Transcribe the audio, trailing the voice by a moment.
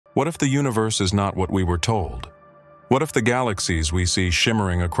What if the universe is not what we were told? What if the galaxies we see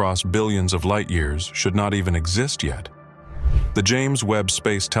shimmering across billions of light years should not even exist yet? The James Webb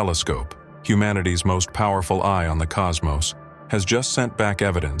Space Telescope, humanity's most powerful eye on the cosmos, has just sent back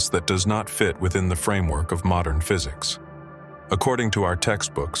evidence that does not fit within the framework of modern physics. According to our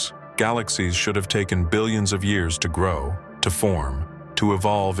textbooks, galaxies should have taken billions of years to grow, to form, to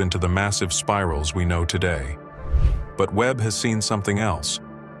evolve into the massive spirals we know today. But Webb has seen something else.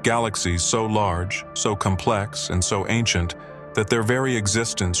 Galaxies so large, so complex, and so ancient that their very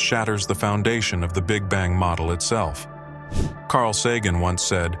existence shatters the foundation of the Big Bang model itself. Carl Sagan once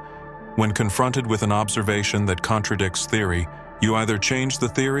said, "When confronted with an observation that contradicts theory, you either change the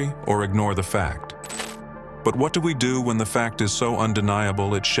theory or ignore the fact." But what do we do when the fact is so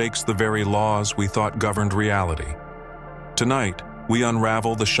undeniable it shakes the very laws we thought governed reality? Tonight, we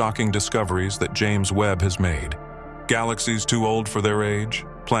unravel the shocking discoveries that James Webb has made. Galaxies too old for their age,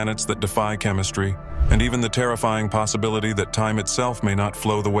 planets that defy chemistry, and even the terrifying possibility that time itself may not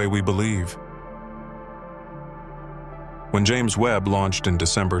flow the way we believe. When James Webb launched in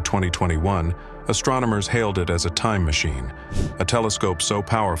December 2021, astronomers hailed it as a time machine, a telescope so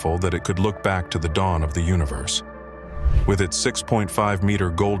powerful that it could look back to the dawn of the universe. With its 6.5-meter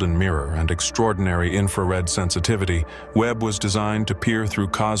golden mirror and extraordinary infrared sensitivity, Webb was designed to peer through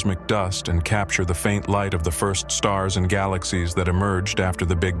cosmic dust and capture the faint light of the first stars and galaxies that emerged after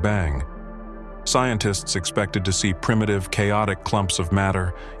the Big Bang. Scientists expected to see primitive, chaotic clumps of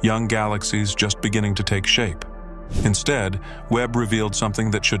matter, young galaxies just beginning to take shape. Instead, Webb revealed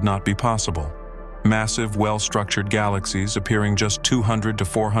something that should not be possible. Massive, well-structured galaxies appearing just 200 to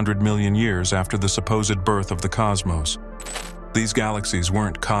 400 million years after the supposed birth of the cosmos. These galaxies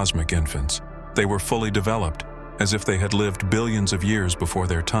weren't cosmic infants. They were fully developed, as if they had lived billions of years before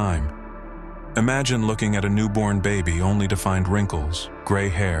their time. Imagine looking at a newborn baby only to find wrinkles, gray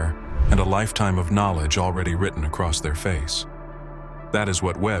hair, and a lifetime of knowledge already written across their face. That is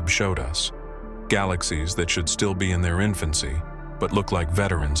what Webb showed us. Galaxies that should still be in their infancy, but look like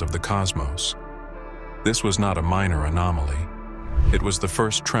veterans of the cosmos. This was not a minor anomaly. It was the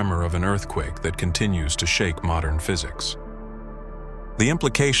first tremor of an earthquake that continues to shake modern physics. The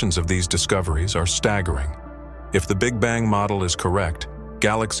implications of these discoveries are staggering. If the Big Bang model is correct,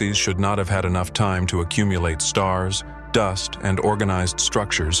 galaxies should not have had enough time to accumulate stars, dust, and organized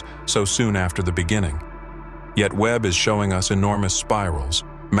structures so soon after the beginning. Yet Webb is showing us enormous spirals,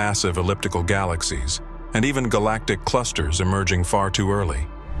 massive elliptical galaxies, and even galactic clusters emerging far too early.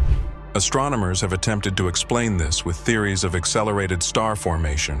 Astronomers have attempted to explain this with theories of accelerated star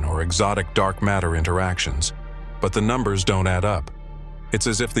formation or exotic dark matter interactions, but the numbers don't add up. It's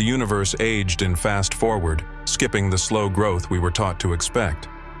as if the universe aged in fast forward, skipping the slow growth we were taught to expect.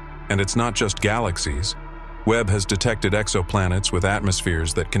 And it's not just galaxies. Webb has detected exoplanets with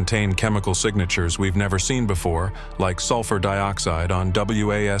atmospheres that contain chemical signatures we've never seen before, like sulfur dioxide on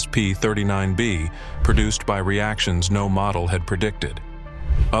WASP-39b, produced by reactions no model had predicted.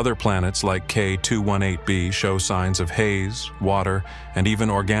 Other planets like K218b show signs of haze, water, and even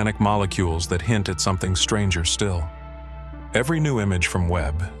organic molecules that hint at something stranger still. Every new image from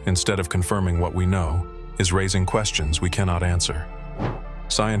Webb, instead of confirming what we know, is raising questions we cannot answer.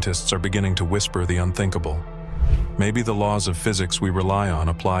 Scientists are beginning to whisper the unthinkable. Maybe the laws of physics we rely on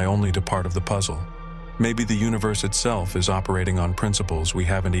apply only to part of the puzzle. Maybe the universe itself is operating on principles we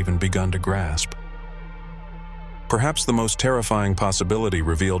haven't even begun to grasp. Perhaps the most terrifying possibility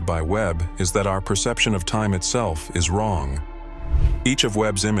revealed by Webb is that our perception of time itself is wrong. Each of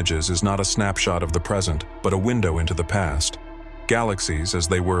Webb's images is not a snapshot of the present, but a window into the past. Galaxies as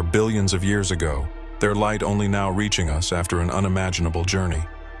they were billions of years ago, their light only now reaching us after an unimaginable journey.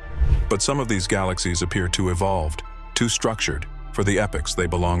 But some of these galaxies appear too evolved, too structured, for the epochs they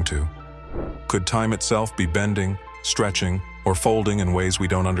belong to. Could time itself be bending, stretching, or folding in ways we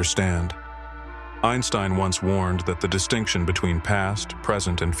don't understand? Einstein once warned that the distinction between past,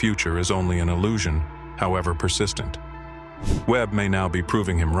 present, and future is only an illusion, however persistent. Webb may now be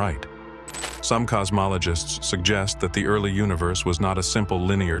proving him right. Some cosmologists suggest that the early universe was not a simple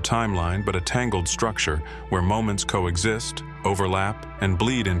linear timeline, but a tangled structure where moments coexist, overlap, and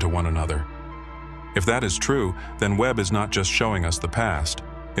bleed into one another. If that is true, then Webb is not just showing us the past,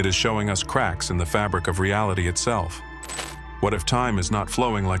 it is showing us cracks in the fabric of reality itself. What if time is not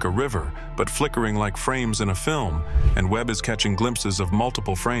flowing like a river, but flickering like frames in a film, and Webb is catching glimpses of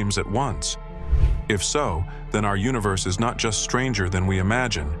multiple frames at once? If so, then our universe is not just stranger than we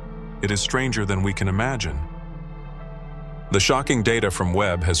imagine, it is stranger than we can imagine. The shocking data from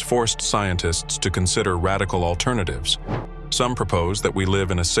Webb has forced scientists to consider radical alternatives. Some propose that we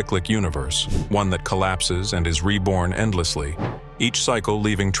live in a cyclic universe, one that collapses and is reborn endlessly, each cycle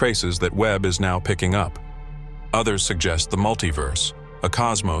leaving traces that Webb is now picking up. Others suggest the multiverse, a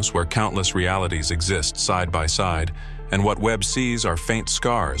cosmos where countless realities exist side by side, and what Webb sees are faint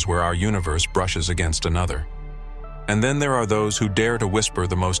scars where our universe brushes against another. And then there are those who dare to whisper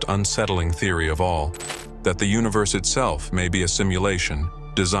the most unsettling theory of all, that the universe itself may be a simulation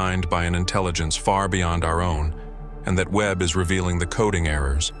designed by an intelligence far beyond our own, and that Webb is revealing the coding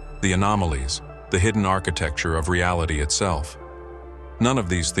errors, the anomalies, the hidden architecture of reality itself. None of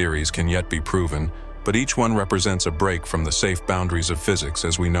these theories can yet be proven, but each one represents a break from the safe boundaries of physics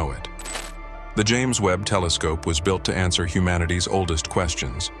as we know it. The James Webb Telescope was built to answer humanity's oldest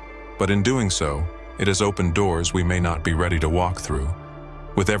questions, but in doing so, it has opened doors we may not be ready to walk through.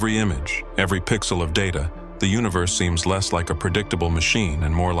 With every image, every pixel of data, the universe seems less like a predictable machine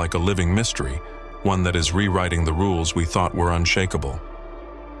and more like a living mystery, one that is rewriting the rules we thought were unshakable.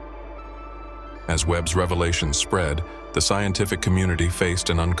 As Webb's revelations spread, the scientific community faced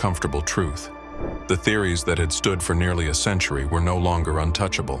an uncomfortable truth. The theories that had stood for nearly a century were no longer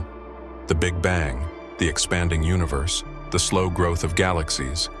untouchable. The Big Bang, the expanding universe, the slow growth of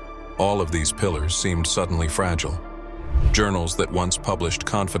galaxies, all of these pillars seemed suddenly fragile. Journals that once published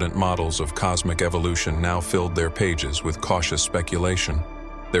confident models of cosmic evolution now filled their pages with cautious speculation,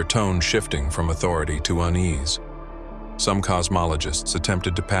 their tone shifting from authority to unease. Some cosmologists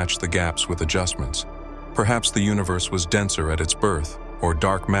attempted to patch the gaps with adjustments. Perhaps the universe was denser at its birth, or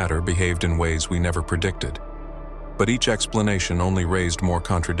dark matter behaved in ways we never predicted. But each explanation only raised more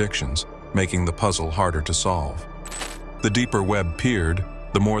contradictions, making the puzzle harder to solve. The deeper Webb peered,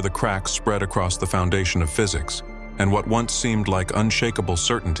 the more the cracks spread across the foundation of physics, and what once seemed like unshakable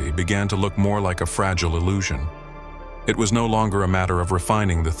certainty began to look more like a fragile illusion. It was no longer a matter of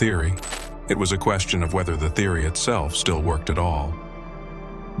refining the theory. It was a question of whether the theory itself still worked at all.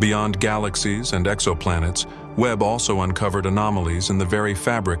 Beyond galaxies and exoplanets, Webb also uncovered anomalies in the very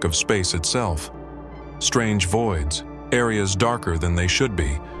fabric of space itself. Strange voids, areas darker than they should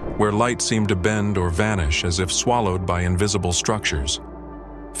be, where light seemed to bend or vanish as if swallowed by invisible structures.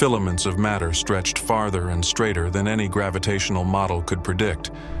 Filaments of matter stretched farther and straighter than any gravitational model could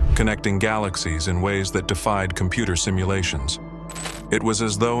predict, connecting galaxies in ways that defied computer simulations. It was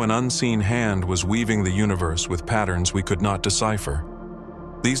as though an unseen hand was weaving the universe with patterns we could not decipher.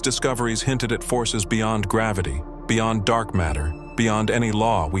 These discoveries hinted at forces beyond gravity, beyond dark matter, beyond any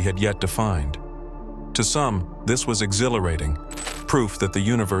law we had yet defined. To some, this was exhilarating, proof that the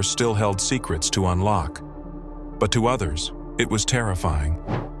universe still held secrets to unlock. But to others, it was terrifying.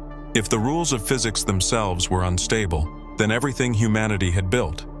 If the rules of physics themselves were unstable, then everything humanity had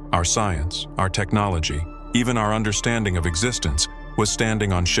built, our science, our technology, even our understanding of existence, was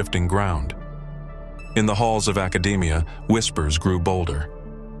standing on shifting ground. In the halls of academia, whispers grew bolder.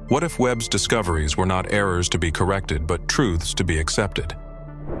 What if Webb's discoveries were not errors to be corrected, but truths to be accepted?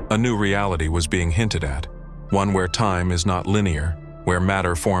 A new reality was being hinted at, one where time is not linear, where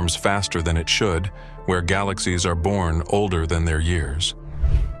matter forms faster than it should, where galaxies are born older than their years.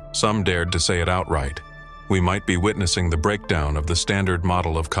 Some dared to say it outright. We might be witnessing the breakdown of the standard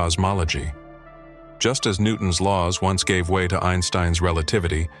model of cosmology. Just as Newton's laws once gave way to Einstein's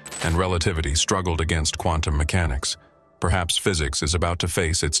relativity, and relativity struggled against quantum mechanics, perhaps physics is about to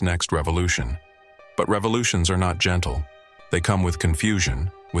face its next revolution. But revolutions are not gentle. They come with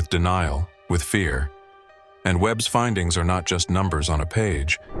confusion, with denial, with fear. And Webb's findings are not just numbers on a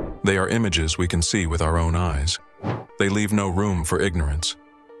page. They are images we can see with our own eyes. They leave no room for ignorance.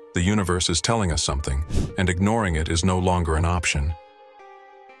 The universe is telling us something, and ignoring it is no longer an option.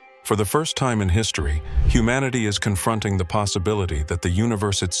 For the first time in history, humanity is confronting the possibility that the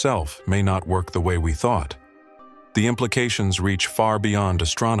universe itself may not work the way we thought. The implications reach far beyond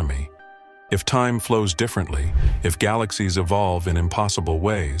astronomy. If time flows differently, if galaxies evolve in impossible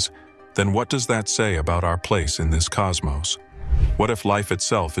ways, then what does that say about our place in this cosmos? What if life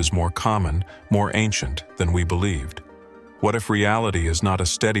itself is more common, more ancient than we believed? What if reality is not a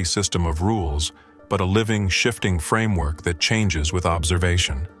steady system of rules, but a living, shifting framework that changes with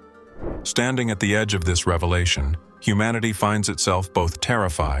observation? Standing at the edge of this revelation, humanity finds itself both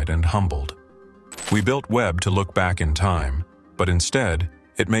terrified and humbled. We built Webb to look back in time, but instead,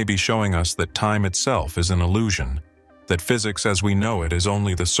 it may be showing us that time itself is an illusion, that physics as we know it is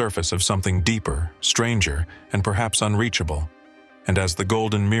only the surface of something deeper, stranger, and perhaps unreachable. And as the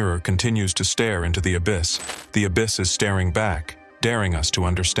golden mirror continues to stare into the abyss is staring back, daring us to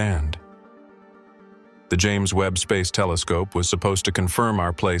understand. The James Webb Space Telescope was supposed to confirm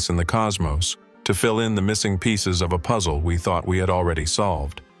our place in the cosmos, to fill in the missing pieces of a puzzle we thought we had already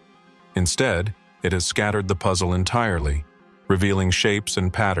solved. Instead, it has scattered the puzzle entirely, revealing shapes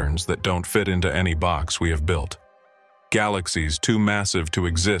and patterns that don't fit into any box we have built. Galaxies too massive to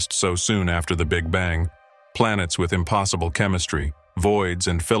exist so soon after the Big Bang, planets with impossible chemistry, voids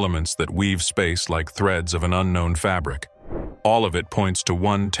and filaments that weave space like threads of an unknown fabric. All of it points to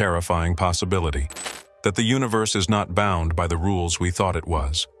one terrifying possibility, that the universe is not bound by the rules we thought it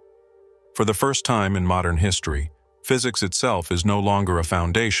was. For the first time in modern history, physics itself is no longer a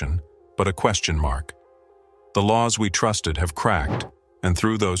foundation, but a question mark. The laws we trusted have cracked, and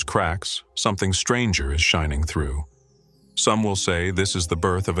through those cracks, something stranger is shining through. Some will say this is the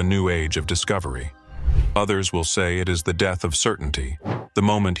birth of a new age of discovery. Others will say it is the death of certainty, the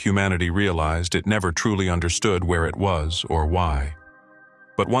moment humanity realized it never truly understood where it was or why.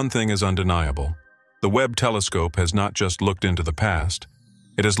 But one thing is undeniable. The Webb telescope has not just looked into the past,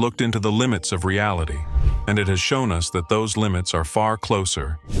 it has looked into the limits of reality, and it has shown us that those limits are far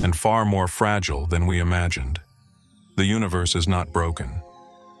closer and far more fragile than we imagined. The universe is not broken.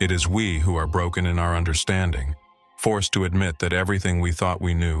 It is we who are broken in our understanding, forced to admit that everything we thought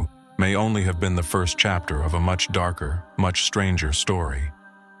we knew may only have been the first chapter of a much darker, much stranger story.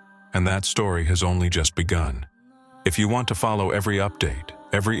 And that story has only just begun. If you want to follow every update,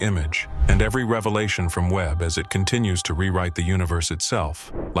 every image, and every revelation from Webb as it continues to rewrite the universe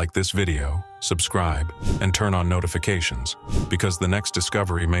itself, like this video, subscribe, and turn on notifications, because the next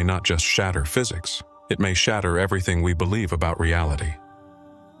discovery may not just shatter physics, it may shatter everything we believe about reality.